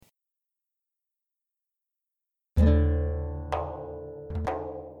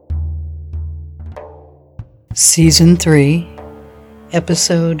Season 3,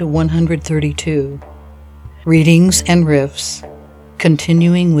 Episode 132, Readings and Riffs,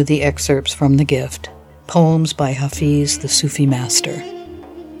 continuing with the excerpts from The Gift, poems by Hafiz the Sufi Master,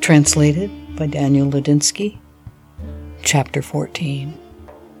 translated by Daniel Ladinsky, Chapter 14.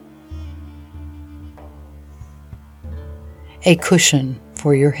 A cushion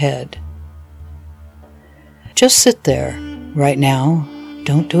for your head. Just sit there, right now,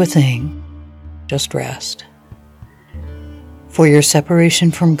 don't do a thing, just rest. For your separation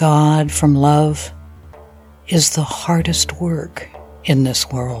from God, from love, is the hardest work in this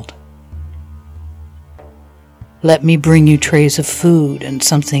world. Let me bring you trays of food and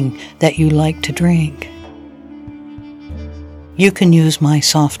something that you like to drink. You can use my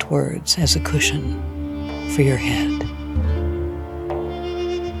soft words as a cushion for your head.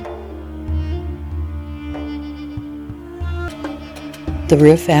 The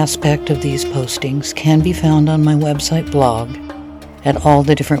riff aspect of these postings can be found on my website blog at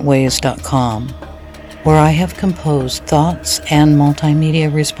allthedifferentways.com, where I have composed thoughts and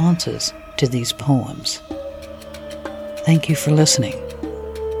multimedia responses to these poems. Thank you for listening.